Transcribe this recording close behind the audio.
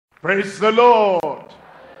Praise the Lord.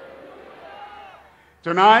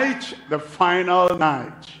 Tonight, the final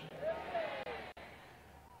night.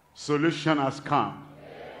 Solution has come.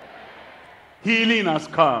 Healing has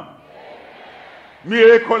come.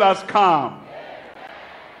 Miracle has come.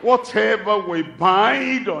 Whatever we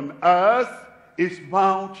bind on earth is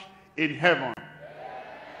bound in heaven.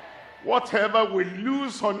 Whatever we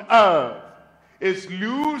loose on earth is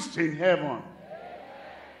loosed in heaven.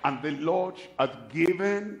 And the Lord has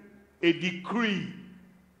given a decree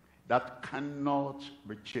that cannot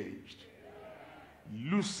be changed.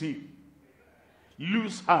 Loose him.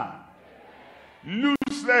 Loose her.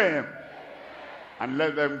 Loose them. And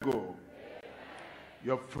let them go.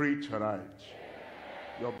 You're free tonight.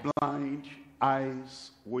 Your blind eyes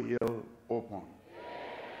will open.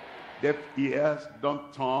 Deaf ears, dumb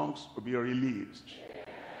tongues will be released.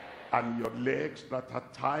 And your legs that are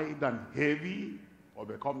tied and heavy will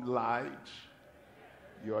become light.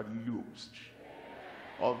 You are loosed.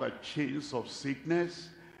 All the chains of sickness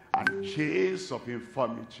and chains of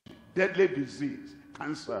infirmity, deadly disease,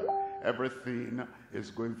 cancer, everything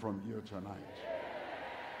is going from you tonight.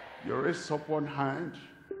 You raise up one hand,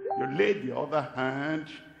 you lay the other hand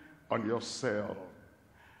on yourself.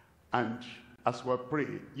 And as we pray,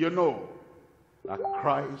 you know that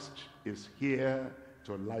Christ is here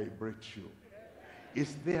to liberate you.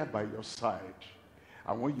 He's there by your side.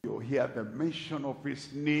 And when you hear the mention of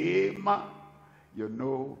his name, you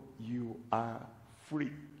know you are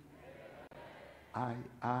free. I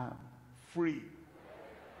am free.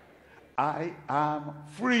 I am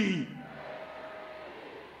free.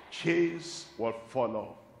 Chains will fall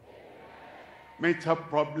off. Mental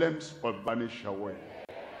problems will vanish away.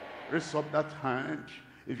 Raise up that hand.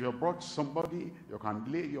 If you brought somebody, you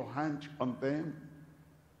can lay your hand on them.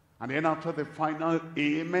 And then after the final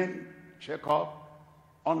amen, check up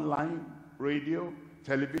online, radio,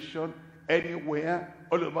 television, anywhere,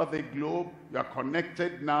 all over the globe. You are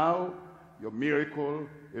connected now. Your miracle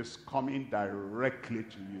is coming directly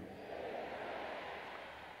to you.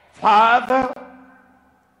 Father,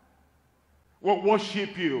 we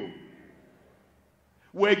worship you.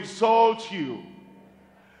 We exalt you.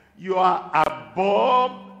 You are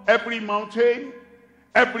above every mountain,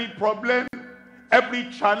 every problem,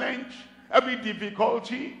 every challenge, every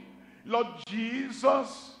difficulty. Lord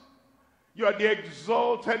Jesus, you are the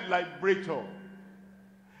exalted liberator.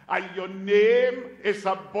 And your name is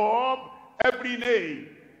above every name.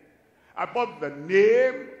 Above the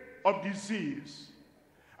name of disease.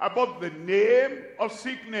 Above the name of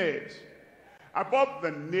sickness. Above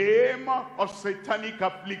the name of satanic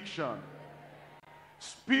affliction.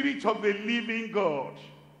 Spirit of the living God,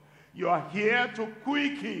 you are here to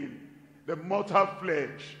quicken the mortal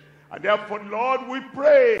flesh. And therefore, Lord, we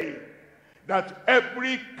pray that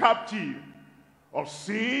every captive of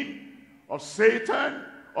sin, of Satan,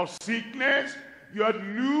 of sickness, you are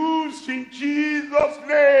loosed in Jesus'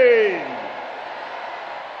 name.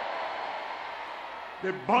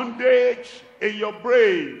 The bondage in your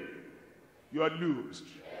brain, you are loosed.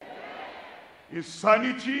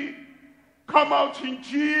 Insanity, come out in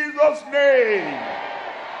Jesus' name.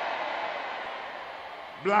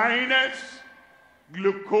 Blindness,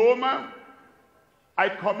 glaucoma, I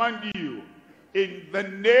command you in the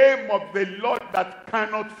name of the Lord that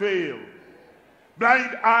cannot fail.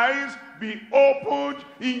 Blind eyes be opened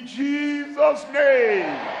in Jesus'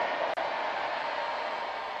 name.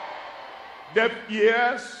 Deaf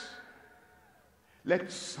ears,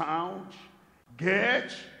 let sound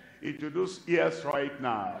get into those ears right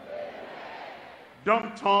now.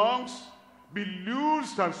 Dumb tongues, be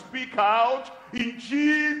loosed and speak out in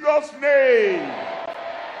Jesus' name.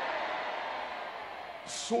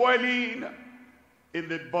 Swelling in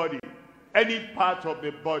the body, any part of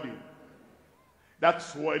the body, that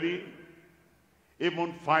swelling,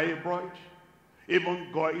 even fibroid,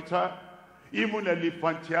 even goiter, even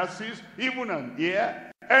elephantiasis, even an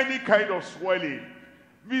ear, any kind of swelling,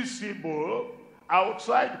 visible,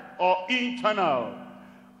 outside or internal,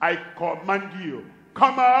 I command you,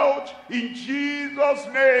 come out in Jesus'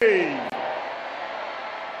 name.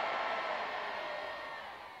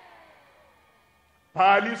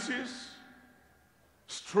 Paralysis,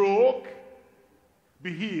 stroke,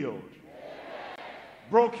 be healed.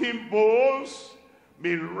 Broken bones,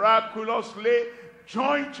 miraculously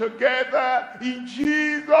joined together in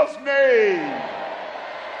Jesus' name.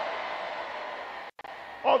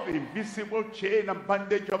 All the invisible chain and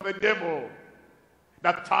bandage of the devil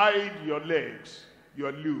that tied your legs, you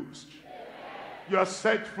are loosed. You are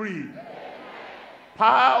set free.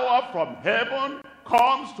 Power from heaven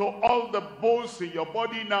comes to all the bones in your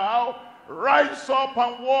body now. rise up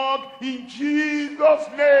and walk in Jesus'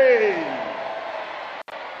 name.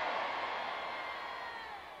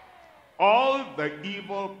 All the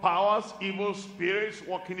evil powers, evil spirits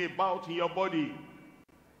walking about in your body,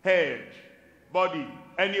 head, body,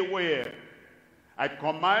 anywhere, I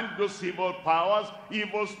command those evil powers,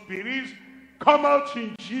 evil spirits, come out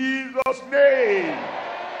in Jesus' name.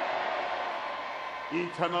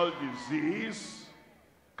 Internal disease,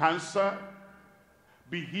 cancer,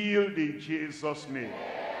 be healed in Jesus' name.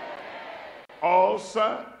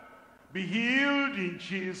 Ulcer, be healed in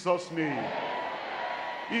Jesus' name.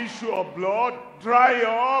 Issue of blood, dry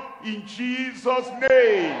up in Jesus'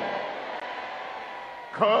 name.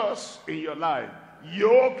 Curse in your life,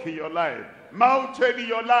 yoke in your life, mountain in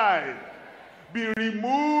your life, be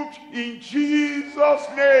removed in Jesus'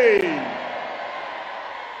 name.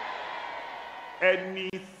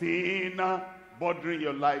 Anything bothering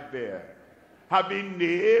your life there, having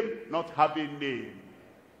name, not having name,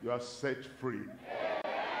 you are set free.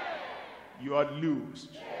 You are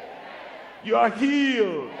loosed. You are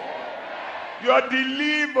healed. You are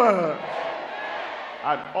delivered.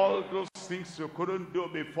 And all those things you couldn't do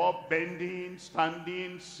before, bending,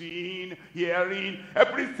 standing, seeing, hearing,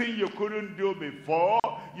 everything you couldn't do before,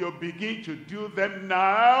 you begin to do them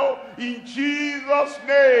now in Jesus'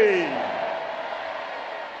 name.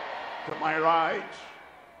 To my right,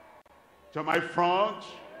 to my front,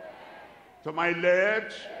 to my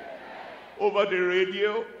left, over the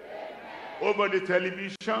radio, over the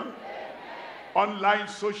television, online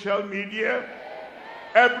social media,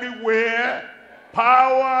 everywhere,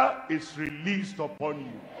 power is released upon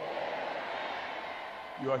you.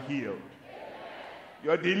 You are healed.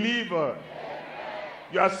 You are delivered.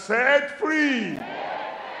 You are set free.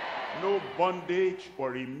 No bondage will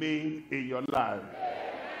remain in your life.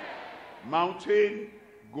 Mountain,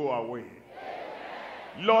 go away.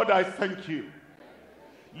 Lord, I thank you.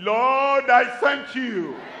 Lord, I thank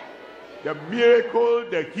you. The miracle,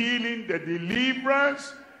 the healing, the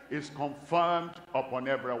deliverance is confirmed upon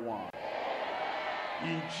everyone.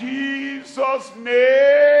 In Jesus'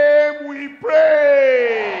 name we pray.